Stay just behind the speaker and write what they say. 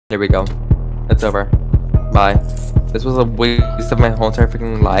There we go. It's over. Bye. This was a waste of my whole entire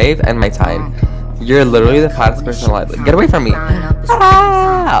freaking life and my time. You're literally the fattest person alive. Like, get away from me.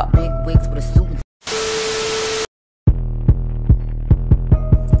 Ah!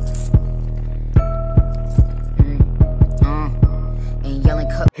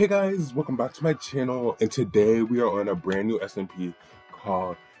 Hey guys, welcome back to my channel, and today we are on a brand new SMP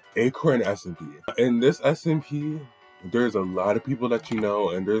called Acorn S.M.P. In this SMP, there's a lot of people that you know,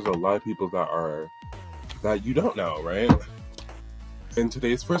 and there's a lot of people that you don't know, right? In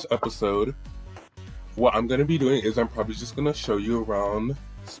today's first episode, what I'm gonna be doing is I'm probably just gonna show you around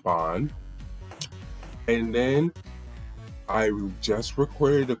Spawn, and then I just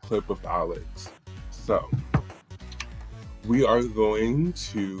recorded a clip of Alex, so we are going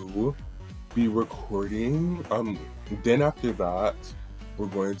to be recording, then after that, we're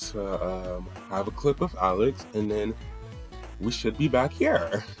going to have a clip of Alex, and then we should be back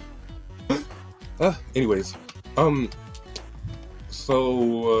here. Anyways,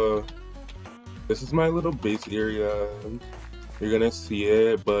 this is my little base area. You're gonna see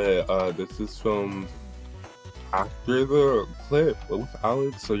it, but this is filmed after the clip with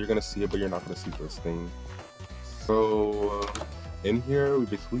Alex, so you're gonna see it, but you're not gonna see this thing. So in here we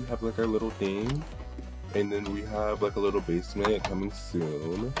basically have like our little thing, and then we have like a little basement coming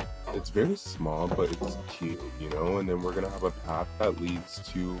soon. It's very small, but it's cute, you know. And then we're gonna have a path that leads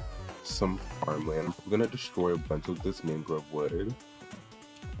to some farmland. We're gonna destroy a bunch of this mangrove wood,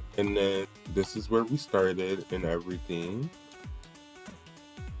 and then this is where we started and everything.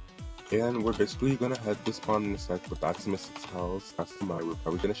 And we're basically gonna head to spawn in a sec, but that's Mystic's house. That's the mine. We're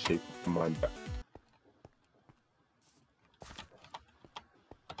probably gonna shape the mine back.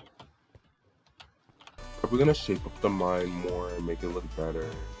 We're gonna shape up the mine more and make it look better.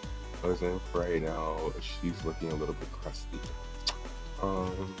 As in right now, she's looking a little bit crusty.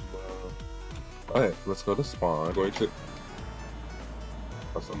 Alright, let's go to spawn. I'm going to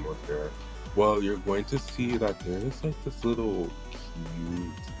have some more there. Well, you're going to see that there's like this little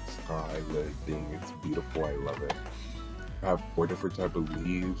cute skylit thing. It's beautiful. I love it. I have 4 different types of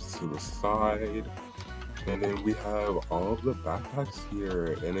leaves to the side. And then we have all of the backpacks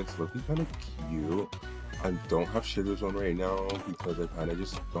here, and it's looking kind of cute. I don't have shaders on right now because I kind of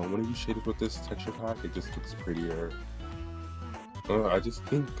just don't want to use shaders with this texture pack. It just looks prettier. I just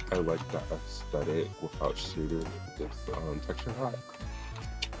think I like that aesthetic without shaders with this texture pack.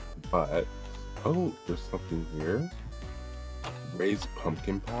 But, oh, there's something here. Raised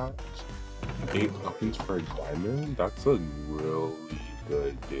pumpkin patch. 8 pumpkins for a diamond. That's a really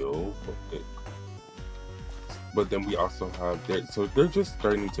good deal. But then we also have so they're just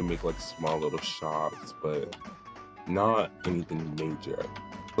starting to make like small little shops, but not anything major.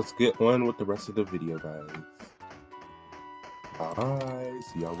 Let's get on with the rest of the video, guys. Bye.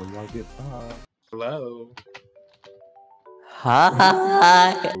 See y'all when y'all get back. Hello.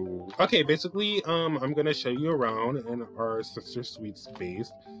 Hi. Okay, basically, I'm gonna show you around in our sister sweet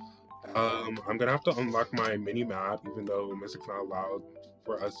space. I'm gonna have to unlock my mini map, even though Mystic's not allowed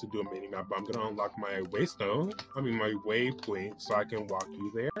for us to do a mini map, but I'm gonna unlock my my waypoint, so I can walk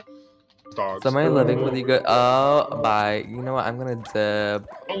you there. Dogs. Somebody living with you good. Oh, bye. You know what? I'm gonna dip.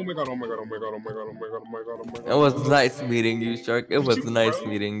 Oh my god, oh my god, oh my god, oh my god, oh my god, oh my god, oh my god. It was nice meeting you, Shark. It was nice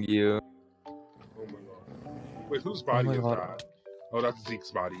meeting you. Oh my god. Wait, whose body is that? Oh, that's Zeke's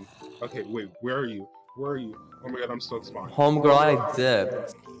body. Okay, wait, where are you? Where are you? Oh my god, I'm still spawned. Homegirl, I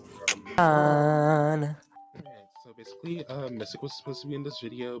dipped. So basically, Mystic was supposed to be in this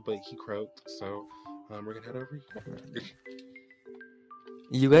video, but he croaked, so we're gonna head over here.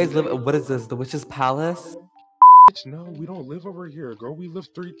 You guys live. What is this? The Witch's Palace? No, we don't live over here, girl. We live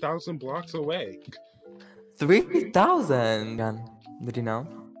 3,000 blocks away. 3,000. Did you know?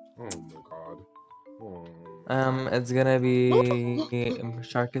 Oh my god. Oh. It's gonna be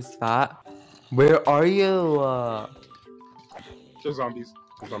Shark is fat. Where are you? There's zombies.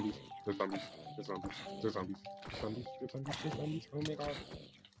 There's zombies. There's zombies. There's zombies. There's zombies. There's zombies. There's zombies. There's zombies. Oh my god.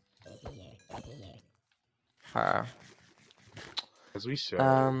 Her. As we should.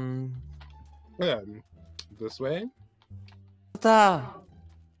 Yeah. This way? So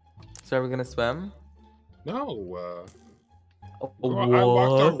are we gonna swim? No. What? I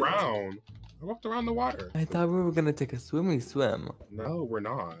walked around. I walked around the water. I thought we were gonna take a swim. No, we're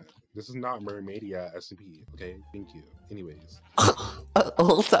not. This is not Mermaidia S.M.P. Okay, thank you. Anyways.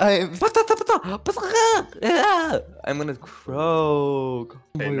 All time. I'm gonna croak.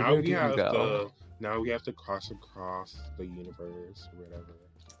 And now we have to cross across the universe or whatever.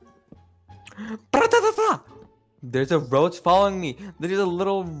 There's a roach following me. There's a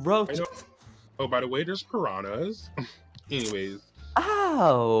little roach. Oh, by the way, there's piranhas. Anyways. Ah.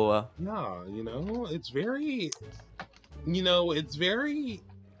 Wow. Yeah, you know, it's very, you know, it's very,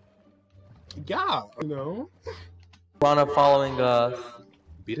 yeah, you know. Piranha following us.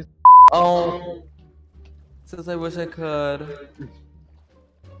 Beat it. Oh. Says I wish I could.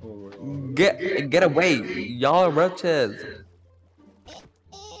 Oh my Get away. Y'all are roaches.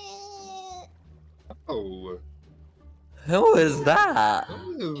 Oh, Who is that?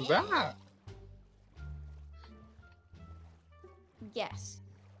 who is that? Yes.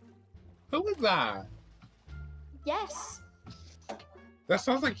 Who is that? Yes. That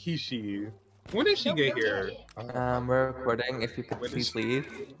sounds like he, she. When did she get here? We're recording. If you could When did please she-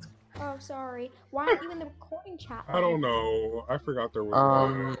 leave. Oh, sorry. Why aren't you in the recording chat? I don't know. I forgot there was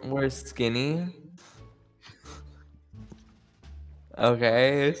one. We're skinny.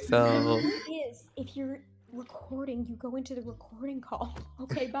 Okay, so Is if you're recording, you go into the recording call.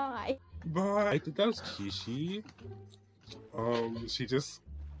 Okay, bye. But I think that was Kishi. She just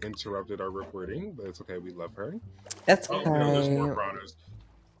interrupted our recording, but it's okay. We love her. that's Oh, no, there's more fine. piranhas.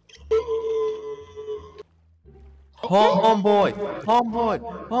 Homeboy.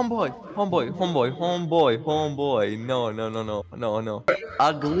 No.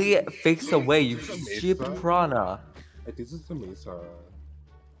 Ugly, face away, you sheep piranha. I think this is the Mesa.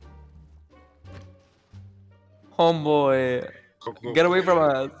 Homeboy, Go. get away from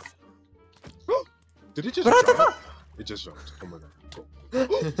us. Did it just jump? It just jumped. Oh my god.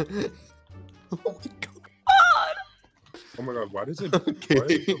 Go. Oh my god, why does it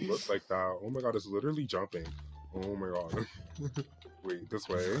look like that? Oh my god, it's literally jumping. Oh my god. Wait, this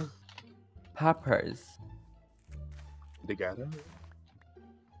way? Peppers. They got it?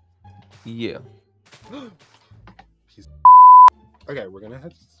 You. Piece Okay, we're gonna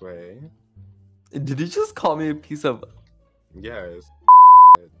head this way. Did you just call me a piece of... Yes.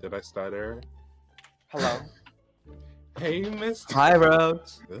 Did I stutter? Hello. Hey, Miss. Hi,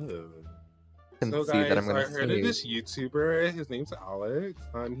 Roach. Ugh. Can So see guys, that I'm gonna I heard of sneeze. this YouTuber. His name's Alex.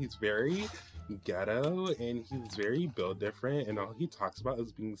 He's very ghetto and he's very built different, and all he talks about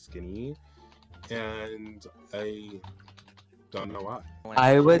is being skinny. And I don't know why.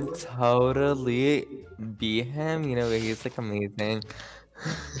 I would totally be him. You know, he's like amazing.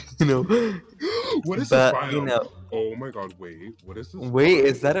 You know. What is But, this biome? you know- Oh my god! Wait, what is this? Wait, biome?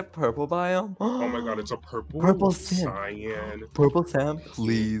 is that a purple biome? Oh my god! It's a purple. Purple Sam. Cyan. Purple Sam,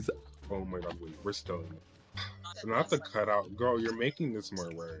 please. Oh my god! Wait, we're still in it. Not the cutout, girl. You're making this more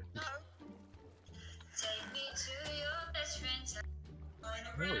work.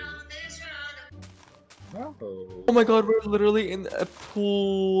 Oh. Oh my god, we're literally in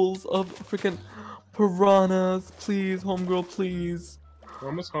pools of freaking piranhas. Please, homegirl, please. We're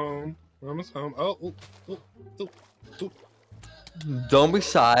almost home. We're almost home. Oh. Don't be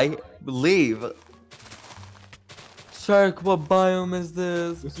shy. Leave. Shark, what biome is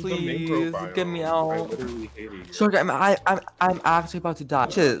this? This Please, is the mangrove biome. get me I out. literally hate it. Shark, I'm actually about to die.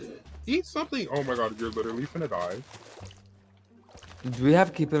 Eat something. Oh my god, you're literally finna die. Do we have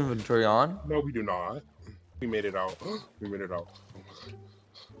to keep inventory on? No, we do not. We made it out. We made it out.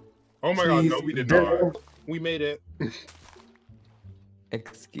 Oh my god, no, we did not. We made it.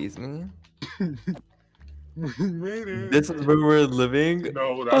 Excuse me? We made it. This is where we're living?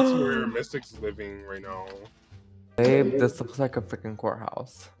 No, that's where Mystic's living right now. Babe, this looks like a freaking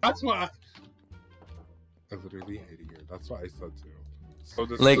courthouse. That's why I literally hate it here. That's what I said too. So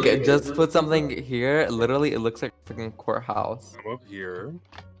this Like, is- just put something here. Literally, it looks like a freaking courthouse. I'm up here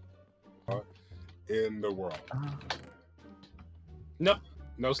in the world. No,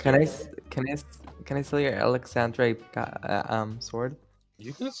 no. Can I skip. steal your Alexandra sword?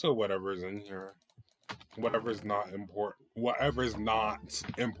 You can steal whatever's in here. Whatever's not important. Whatever's not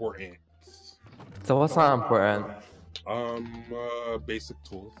important. So what's not important? Basic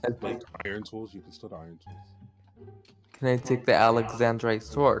tools like iron tools. You can steal the iron tools. Can I take the Alexandrite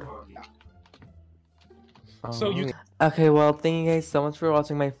sword? So you- Okay, well, thank you guys so much for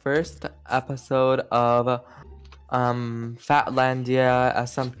watching my first episode of Fatlandia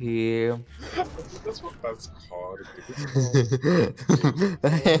SMP. That's what that's called.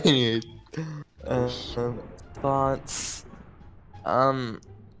 Thoughts.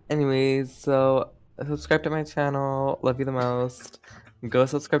 Anyways, so subscribe to my channel. Love you the most. Go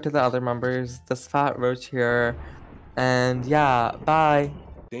subscribe to the other members. This fat roach here. And yeah, bye.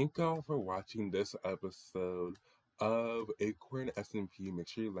 Thank y'all for watching this episode of Acorn S.M.P. Make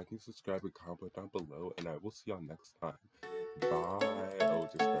sure you like and subscribe and comment down below, and I will see y'all next time. Bye.